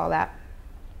told you all that.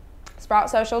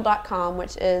 SproutSocial.com,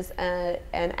 which is an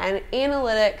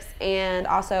analytics and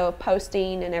also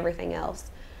posting and everything else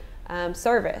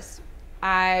service.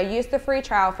 I used the free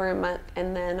trial for a month,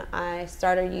 and then I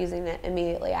started using it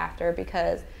immediately after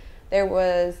because there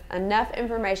was enough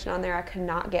information on there I could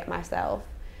not get myself.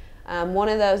 One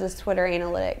of those is Twitter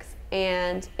Analytics,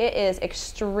 and it is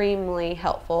extremely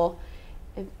helpful.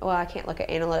 Well, I can't look at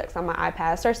analytics on my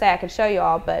iPad. So say I could show you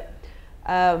all, but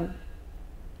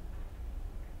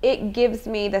it gives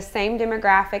me the same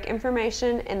demographic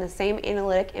information and the same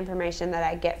analytic information that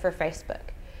I get for Facebook.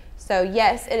 So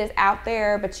yes, it is out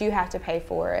there, but you have to pay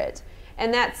for it.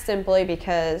 And that's simply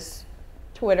because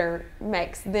Twitter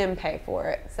makes them pay for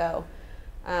it. So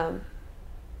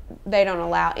they don't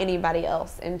allow anybody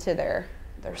else into their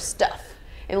stuff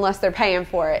unless they're paying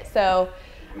for it. So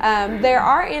there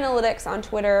are analytics on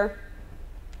Twitter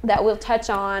that we'll touch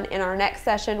on in our next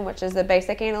session, which is the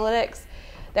basic analytics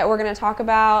that we're going to talk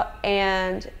about,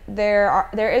 and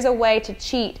there is a way to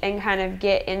cheat and kind of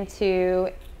get into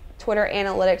Twitter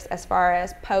analytics as far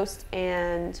as post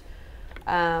and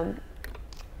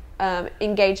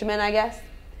engagement, I guess.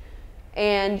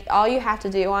 And all you have to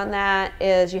do on that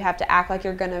is you have to act like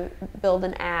you're going to build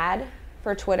an ad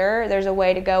for Twitter. There's a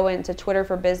way to go into Twitter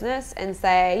for Business and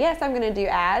say, yes, I'm going to do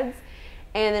ads,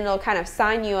 and then it'll kind of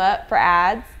sign you up for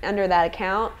ads under that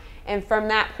account. And from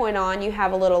that point on, you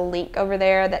have a little link over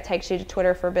there that takes you to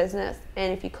Twitter for Business.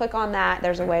 And if you click on that,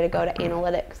 there's a way to go to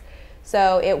analytics.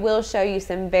 So it will show you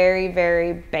some very,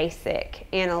 very basic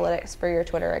analytics for your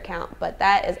Twitter account. But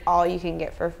that is all you can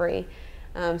get for free.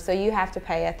 So you have to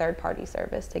pay a third-party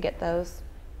service to get those.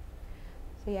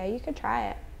 So yeah, you could try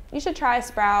it. You should try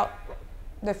Sprout,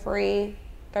 the free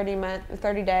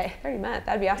 30-day,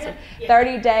 that'd be awesome. Yeah.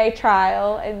 30-day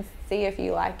trial and see if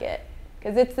you like it.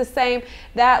 Because it's the same,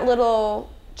 that little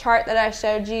chart that I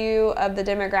showed you of the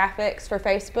demographics for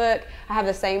Facebook, I have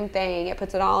the same thing. It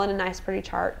puts it all in a nice pretty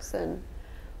charts and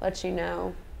lets you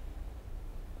know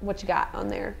what you got on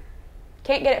there.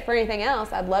 Can't get it for anything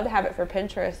else. I'd love to have it for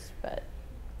Pinterest, but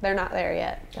they're not there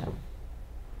yet. So.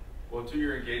 Well, to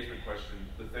your engagement question,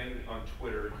 the thing on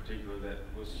Twitter in particular that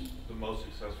was the most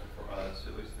successful for us,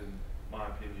 at least in my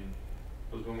opinion,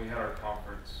 was when we had our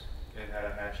conference and had a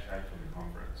hashtag for the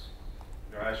conference.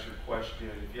 You know, ask your question.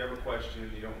 If you have a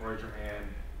question, you don't raise your hand.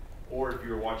 or if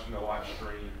you're watching the live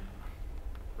stream,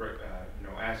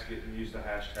 ask it and use the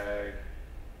hashtag.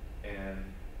 And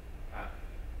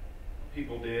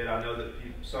people did. I know that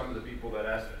some of the people that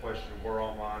asked the question were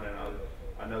online, and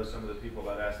I know some of the people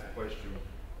that asked the question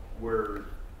were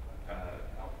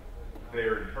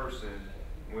there in person.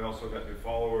 We also got new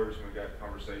followers, and we got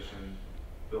conversation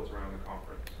built around the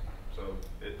conference. So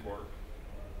it worked.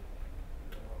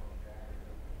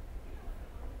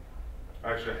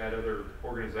 I actually had other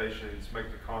organizations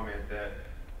make the comment that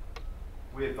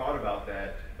we had thought about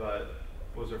that, but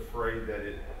was afraid that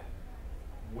it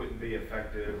wouldn't be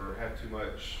effective or have too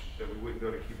much that we wouldn't be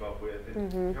able to keep up with.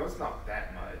 And, it's not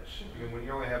that much. I mean, when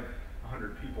you only have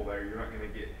 100 people there, you're not going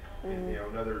to get,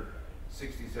 another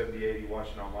 60, 70, 80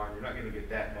 watching online. You're not going to get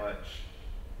that much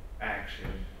action.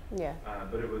 Yeah.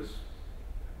 But it was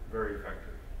very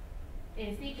effective. And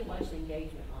it's neat to watch the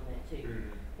engagement on that too.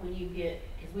 When you get,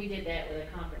 because we did that with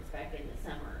a conference back in the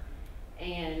summer.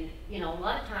 And, a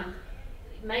lot of times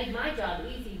it made my job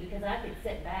easy because I could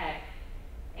sit back.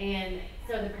 And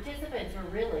so the participants were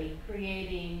really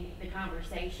creating the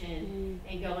conversation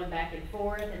and going back and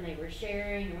forth, and they were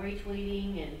sharing and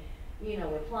retweeting and,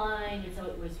 replying. And so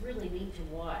it was really neat to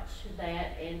watch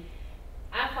that. And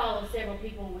I follow several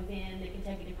people within the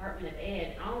Kentucky Department of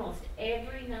Ed. Almost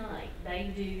every night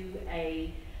they do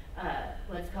a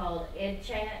what's called Ed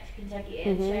Chat, Kentucky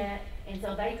Ed Chat. And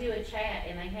so they do a chat,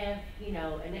 and they have,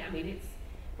 it's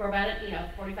for about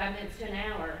 45 minutes to an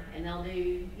hour, and they'll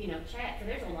do chat. So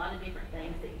there's a lot of different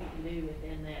things that you can do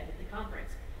within that. But the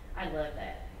conference, I love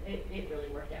that. It really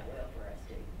worked out well for us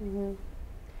too.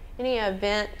 Any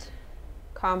event,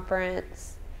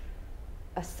 conference,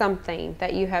 something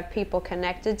that you have people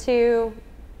connected to,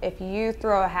 if you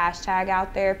throw a hashtag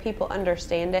out there, people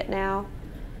understand it now.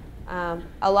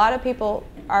 A lot of people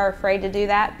are afraid to do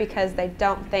that because they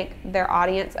don't think their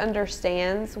audience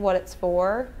understands what it's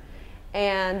for.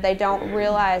 And they don't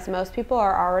realize most people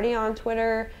are already on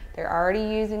Twitter, they're already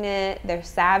using it, they're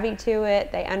savvy to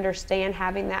it, they understand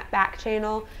having that back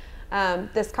channel.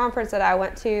 This conference that I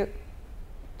went to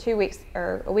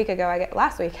a week ago,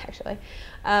 last week actually,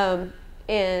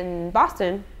 in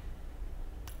Boston,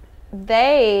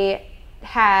 they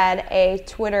had a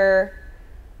Twitter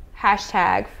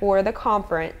hashtag for the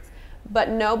conference, but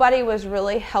nobody was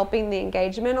really helping the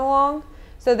engagement along.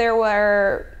 So there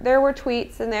were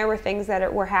tweets and there were things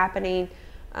that were happening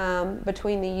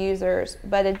between the users,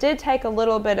 but it did take a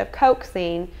little bit of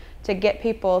coaxing to get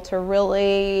people to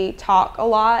really talk a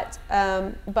lot.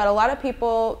 But a lot of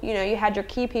people, you had your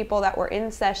key people that were in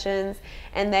sessions,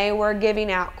 and they were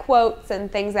giving out quotes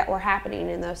and things that were happening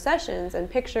in those sessions and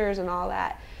pictures and all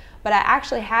that. But I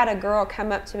actually had a girl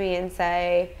come up to me and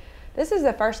say, "This is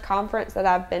the first conference that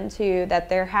I've been to that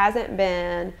there hasn't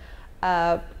been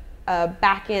a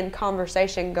back-end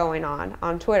conversation going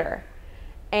on Twitter."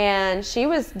 And she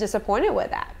was disappointed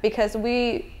with that because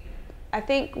I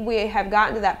think we have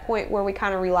gotten to that point where we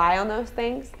kind of rely on those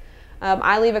things.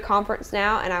 I leave a conference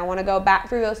now and I want to go back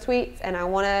through those tweets and I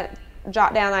want to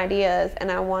jot down ideas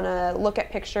and I want to look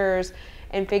at pictures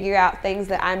and figure out things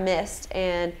that I missed.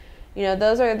 And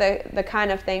those are the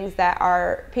kind of things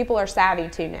that people are savvy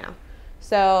to now.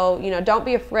 So don't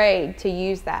be afraid to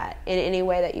use that in any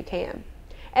way that you can.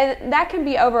 And that can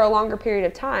be over a longer period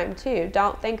of time too.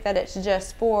 Don't think that it's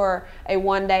just for a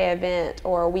one-day event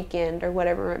or a weekend or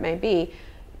whatever it may be.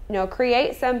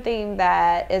 Create something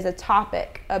that is a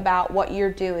topic about what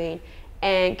you're doing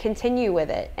and continue with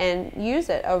it and use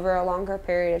it over a longer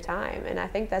period of time. And I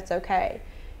think that's okay.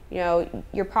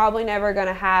 You're probably never going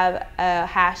to have a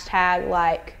hashtag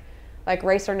like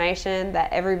Racer Nation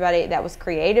that was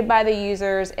created by the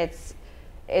users.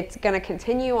 It's going to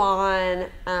continue on,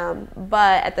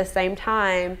 but at the same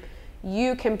time,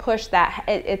 you can push that.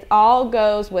 It all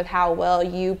goes with how well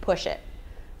you push it.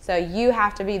 So you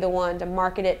have to be the one to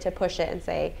market it, to push it, and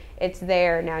say, it's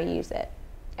there, now use it,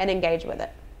 and engage with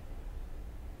it.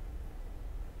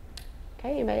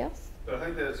 Okay, anybody else? But I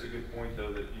think that's a good point,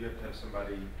 though, that you have to have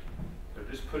somebody,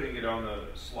 just putting it on the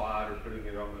slide or putting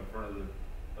it on the front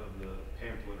of the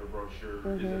pamphlet or brochure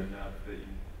isn't enough.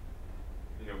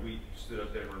 That we stood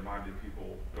up there and reminded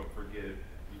people, don't forget,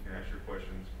 you can ask your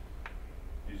questions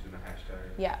using the hashtag.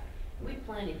 Yeah. We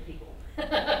planted people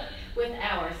with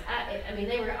ours. I mean,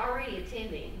 they were already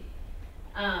attending,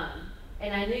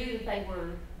 and I knew that they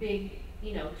were big,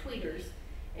 tweeters.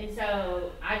 And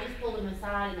so I just pulled them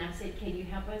aside and I said, can you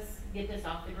help us get this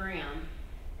off the ground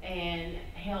and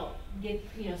help get,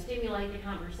 stimulate the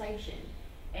conversation?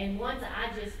 And once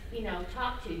I just,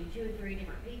 talked to 2 or 3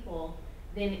 different people,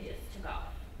 then it just took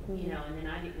off, and then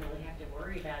I didn't really have to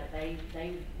worry about it.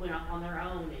 They went off on their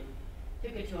own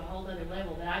took it to a whole other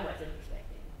level that I wasn't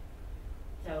expecting.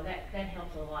 So that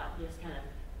helps a lot, just kind of,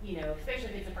 you know, especially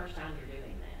if it's the first time you're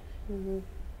doing that. Mm-hmm.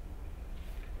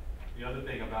 The other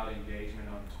thing about engagement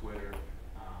on Twitter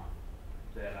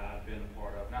that I've been a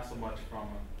part of, not so much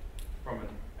from an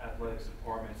athletics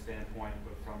department standpoint,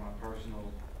 but from a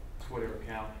personal Twitter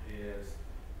account, is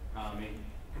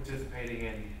participating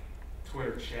in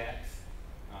Twitter chats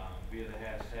via the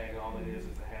hashtag. All it is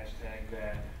a hashtag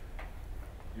that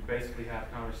you basically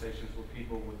have conversations with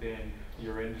people within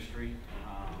your industry.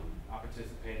 I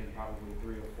participated in probably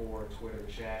 3 or 4 Twitter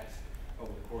chats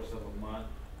over the course of a month.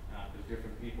 There's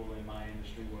different people in my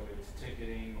industry, whether it's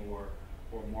ticketing or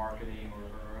marketing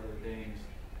or other things,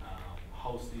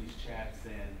 host these chats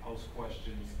and post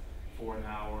questions for an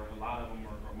hour. A lot of them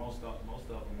or most of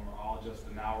them are all just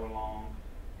an hour long,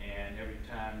 and every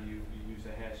time you use a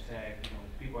hashtag, you know,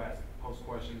 people post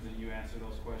questions and you answer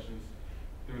those questions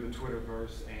through the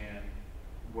Twitterverse. And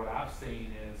what I've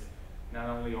seen is not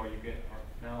only do I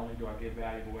get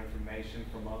valuable information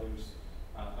from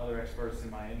other experts in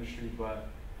my industry, but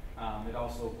it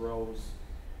also grows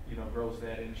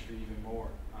that industry even more.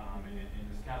 And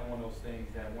it's kind of one of those things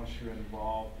that once you're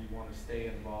involved, you want to stay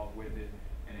involved with it,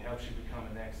 and it helps you become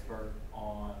an expert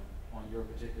on your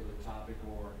particular topic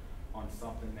or on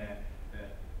something that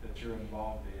you're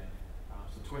involved in.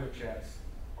 So Twitter chats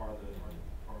are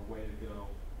a way to go.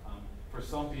 For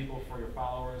some people, for your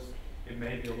followers, it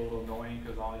may be a little annoying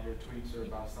because all your tweets are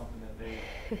about something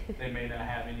that they may not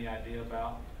have any idea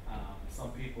about.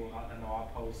 Some people, I know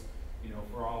I post, you know,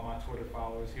 for all my Twitter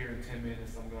followers, here in 10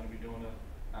 minutes I'm going to be doing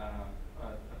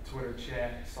a Twitter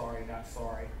chat, sorry, not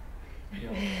sorry, you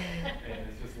know, and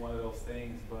it's just one of those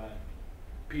things. But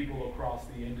people across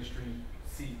the industry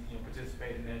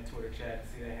participate in that Twitter chat,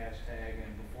 see the hashtag,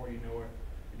 and before you know it,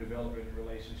 you're developing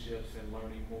relationships and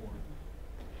learning more.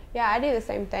 Yeah, I do the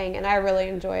same thing, and I really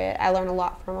enjoy it. I learn a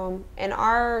lot from them. And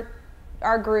our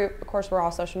group, of course, we're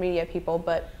all social media people,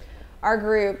 but our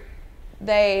group,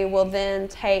 they will then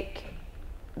take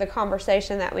the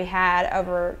conversation that we had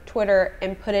over Twitter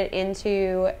and put it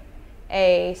into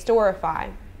a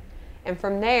Storify. And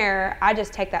from there, I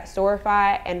just take that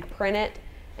Storify and print it,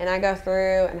 and I go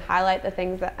through and highlight the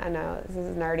things that, I know this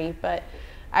is nerdy, but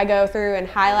I go through and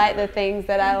highlight the things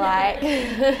that I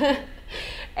like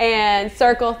and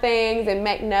circle things and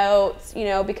make notes, you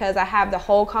know, because I have the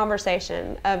whole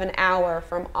conversation of an hour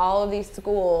from all of these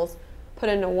schools put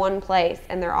into one place,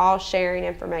 and they're all sharing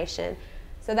information.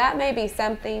 So that may be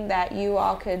something that you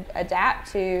all could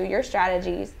adapt to your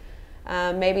strategies.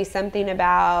 Maybe something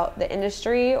about the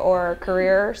industry or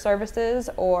career services,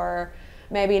 or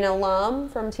maybe an alum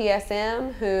from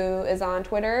TSM who is on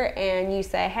Twitter, and you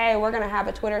say, hey, we're going to have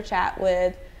a Twitter chat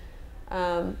with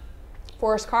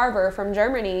Forrest Carver from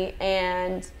Germany,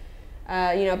 and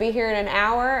be here in an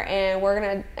hour, and we're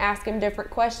going to ask him different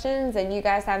questions, and you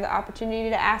guys have the opportunity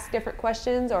to ask different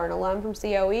questions, or an alum from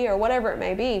COE or whatever it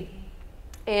may be.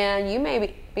 And you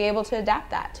may be able to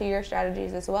adapt that to your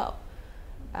strategies as well.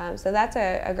 So that's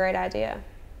a great idea.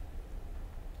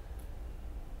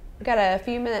 We've got a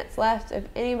few minutes left. If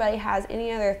anybody has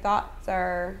any other thoughts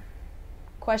or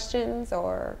questions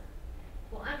or...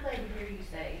 Well, I'm glad to hear you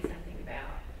say something about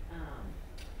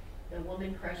the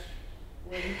woman crush,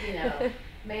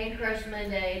 man crush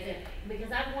Mondays,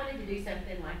 because I've wanted to do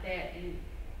something like that,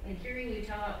 and hearing you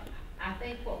talk, I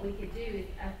think what we could do is,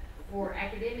 for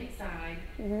academic side,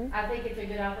 Mm-hmm. I think it's a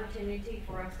good opportunity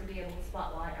for us to be able to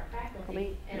spotlight our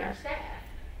faculty and Yeah. our staff.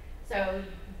 So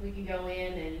we can go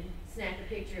in and snap a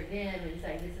picture of them and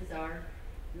say, this is our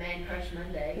Man Crush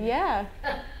Monday. Yeah,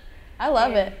 I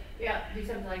love it. Yeah, do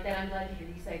something like that. I'm glad to hear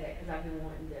you say that, because I've been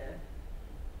wanting to,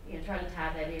 try to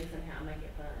tie that in somehow and make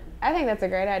it fun. I think that's a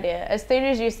great idea. As soon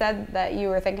as you said that you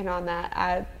were thinking on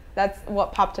that, that's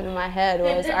what popped into my head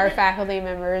was our faculty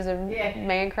members and Yeah.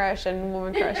 Man Crush and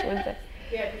Woman Crush Wednesday.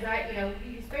 Yeah, because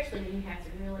especially when you have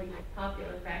some really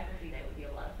popular faculty, that would be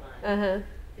a lot of fun Uh-huh.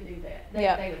 to do that.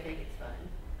 Yep. They would think it's fun.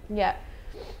 Yeah,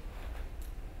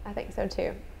 I think so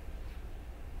too.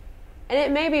 And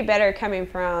it may be better coming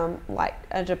from like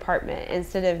a department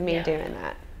instead of me Yeah. doing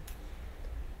that.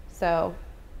 So,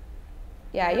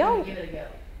 yeah, I'm y'all gonna give it a go.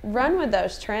 run with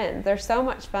those trends. They're so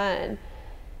much fun.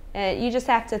 And you just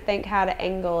have to think how to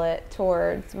angle it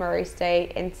towards Murray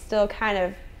State and still kind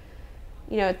of,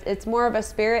 it's more of a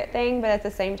spirit thing, but at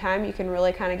the same time, you can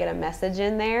really kind of get a message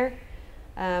in there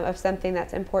of something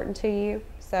that's important to you.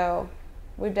 So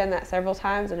we've done that several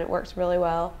times, and it works really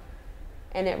well.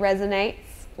 And it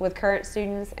resonates with current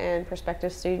students and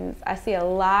prospective students. I see a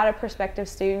lot of prospective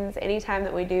students, anytime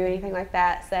that we do anything like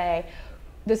that, say,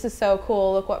 this is so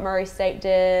cool, look what Murray State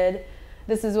did.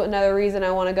 this is another reason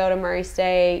I want to go to Murray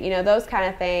State, you know, those kind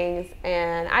of things.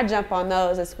 And I jump on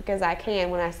those as quick as I can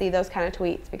when I see those kind of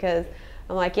tweets, because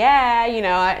I'm like, yeah, you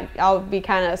know, I'll be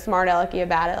kind of smart alecky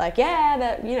about it, like, yeah,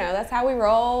 that, you know, that's how we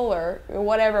roll, or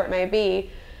whatever it may be,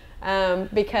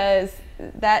 because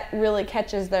that really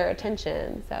catches their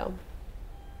attention. So,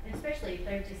 And especially if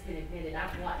they've just been admitted.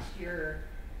 I've watched your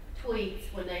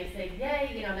tweets when they say,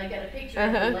 yay, you know, they got a picture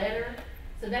of the letter.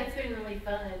 So that's been really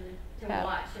fun to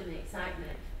watch, and the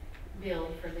excitement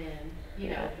build for them, you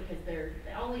know, because they're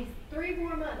only 3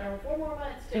 more months or 4 more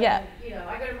months till, you know,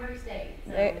 I go to Murray State.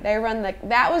 So. They run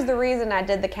that was the reason I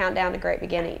did the Countdown to Great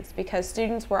Beginnings, because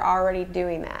students were already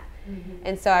doing that. Mm-hmm.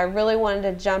 And so I really wanted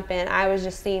to jump in. I was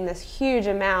just seeing this huge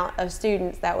amount of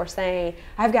students that were saying,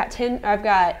 I've got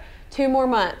 2 more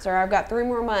months, or I've got 3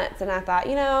 more months. And I thought,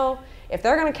 you know, if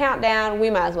they're going to count down, we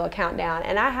might as well count down.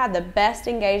 And I had the best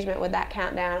engagement with that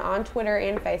countdown on Twitter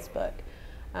and Facebook.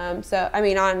 On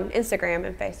Instagram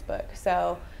and Facebook.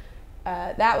 So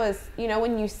that was, you know,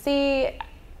 when you see,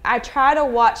 I try to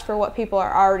watch for what people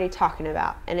are already talking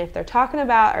about. And if they're talking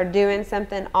about or doing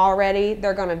something already,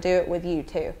 they're going to do it with you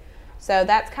too. So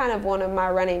that's kind of one of my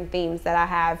running themes that I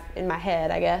have in my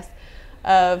head, I guess,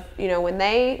 of, you know, when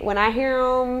I hear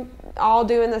them all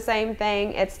doing the same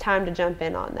thing, it's time to jump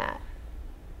in on that.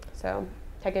 So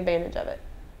take advantage of it.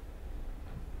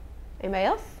 Anybody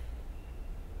else?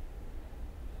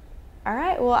 All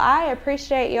right, well, I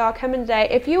appreciate y'all coming today.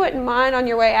 If you wouldn't mind on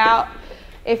your way out,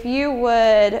 if you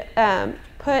would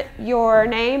put your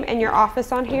name and your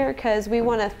office on here, because we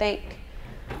want to thank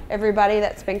everybody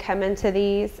that's been coming to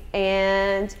these.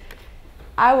 And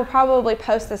I will probably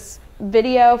post this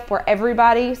video for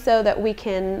everybody so that we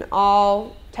can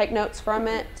all take notes from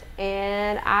it.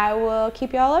 And I will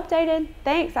keep y'all updated.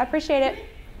 Thanks, I appreciate it.